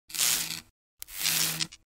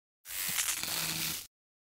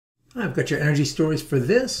I've got your energy stories for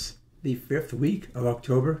the 5th week of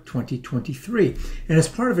October 2023. And as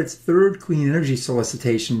part of its third clean energy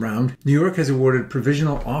solicitation round, New York has awarded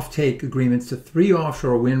provisional offtake agreements to 3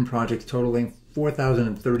 offshore wind projects totaling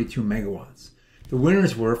 4,032 megawatts. The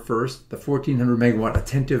winners were, first, the 1,400 megawatt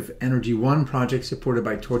Attentive Energy 1 project supported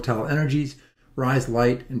by Total Energies, Rise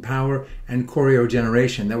Light and Power, and Choreo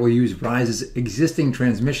Generation that will use Rise's existing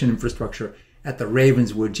transmission infrastructure at the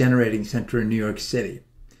Ravenswood Generating Center in New York City.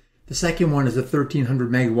 The second one is a 1,300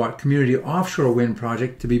 megawatt community offshore wind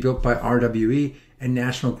project to be built by RWE and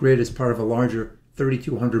National Grid as part of a larger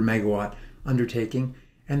 3,200 megawatt undertaking.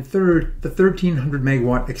 And third, the 1,300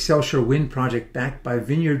 megawatt Excelsior wind project backed by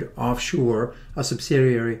Vineyard Offshore, a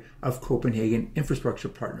subsidiary of Copenhagen Infrastructure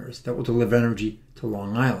Partners that will deliver energy to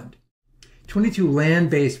Long Island. 22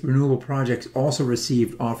 land-based renewable projects also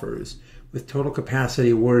received offers, with total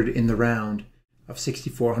capacity awarded in the round of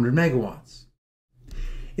 6,400 megawatts.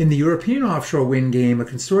 In the European offshore wind game, a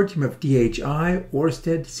consortium of DHI,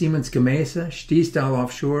 Ørsted, Siemens Gamesa, Stisdal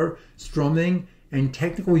Offshore, Stroming, and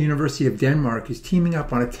Technical University of Denmark is teaming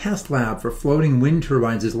up on a test lab for floating wind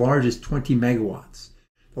turbines as large as 20 megawatts.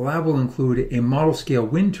 The lab will include a model-scale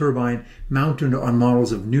wind turbine mounted on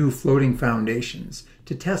models of new floating foundations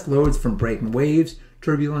to test loads from breaking waves,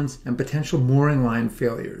 turbulence, and potential mooring line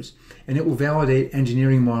failures, and it will validate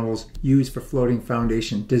engineering models used for floating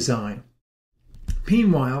foundation design.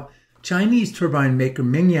 Meanwhile, Chinese turbine maker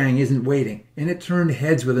Mingyang isn't waiting, and it turned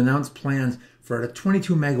heads with announced plans for a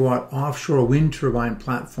 22 megawatt offshore wind turbine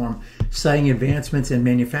platform, citing advancements in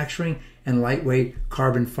manufacturing and lightweight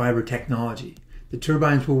carbon fiber technology. The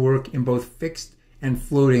turbines will work in both fixed and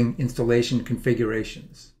floating installation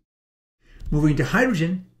configurations. Moving to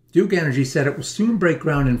hydrogen, Duke Energy said it will soon break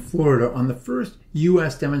ground in Florida on the first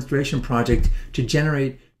U.S. demonstration project to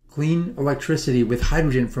generate clean electricity with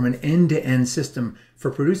hydrogen from an end-to-end system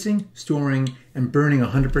for producing, storing, and burning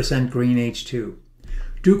 100% green H2.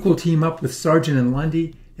 Duke will team up with Sargent &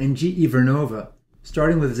 Lundy and GE Vernova,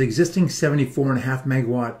 starting with its existing 74.5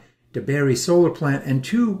 megawatt DeBerry solar plant and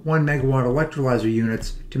 2 1-megawatt electrolyzer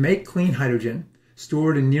units to make clean hydrogen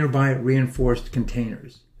stored in nearby reinforced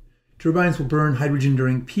containers. Turbines will burn hydrogen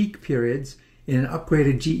during peak periods in an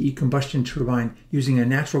upgraded GE combustion turbine using a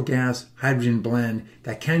natural gas hydrogen blend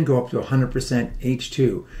that can go up to 100%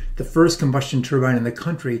 H2, the first combustion turbine in the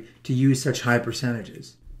country to use such high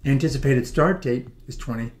percentages. Anticipated start date is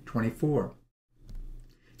 2024.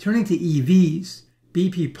 Turning to EVs,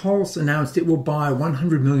 BP Pulse announced it will buy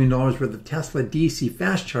 $100 million worth of Tesla DC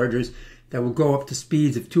fast chargers that will go up to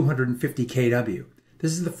speeds of 250 kW.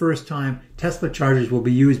 This is the first time Tesla chargers will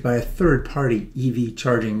be used by a third-party EV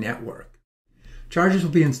charging network. Chargers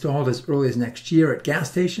will be installed as early as next year at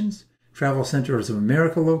gas stations, Travel Centers of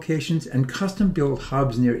America locations, and custom-built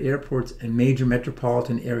hubs near airports and major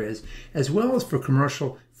metropolitan areas, as well as for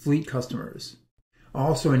commercial fleet customers.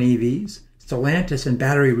 Also in EVs, Stellantis and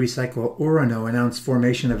battery recycler Orano announced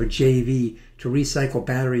formation of a JV to recycle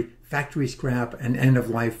battery factory scrap and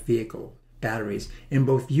end-of-life vehicle batteries in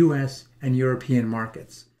both U.S. and European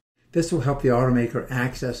markets. This will help the automaker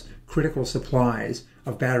access critical supplies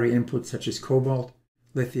of battery inputs such as cobalt,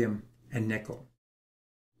 lithium, and nickel.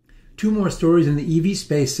 2 more stories in the EV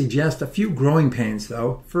space suggest a few growing pains,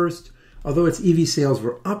 though. First, although its EV sales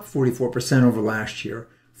were up 44% over last year,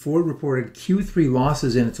 Ford reported Q3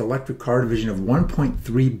 losses in its electric car division of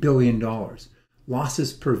 $1.3 billion.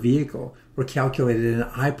 Losses per vehicle were calculated at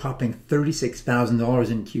an eye-popping $36,000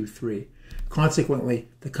 in Q3. Consequently,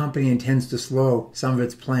 the company intends to slow some of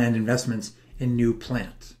its planned investments in new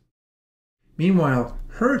plants. Meanwhile,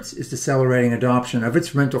 Hertz is decelerating adoption of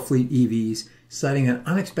its rental fleet EVs, citing an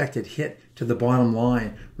unexpected hit to the bottom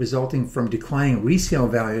line resulting from declining resale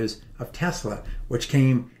values of Tesla, which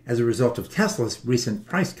came as a result of Tesla's recent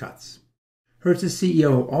price cuts. Hertz's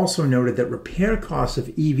CEO also noted that repair costs of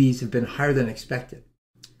EVs have been higher than expected.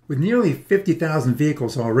 With nearly 50,000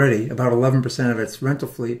 vehicles already, about 11% of its rental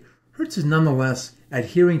fleet, Hertz is nonetheless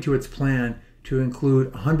adhering to its plan to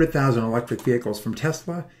include 100,000 electric vehicles from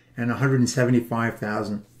Tesla and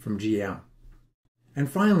 175,000 from GM. And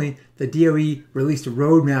finally, the DOE released a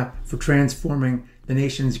roadmap for transforming the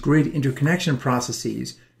nation's grid interconnection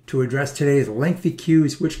processes to address today's lengthy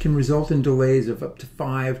queues, which can result in delays of up to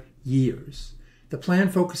 5 years. The plan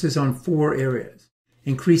focuses on 4 areas: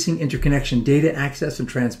 increasing interconnection data access and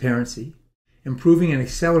transparency, improving and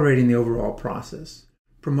accelerating the overall process,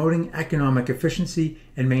 promoting economic efficiency,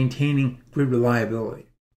 and maintaining grid reliability.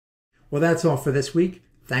 Well, that's all for this week.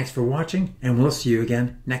 Thanks for watching, and we'll see you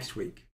again next week.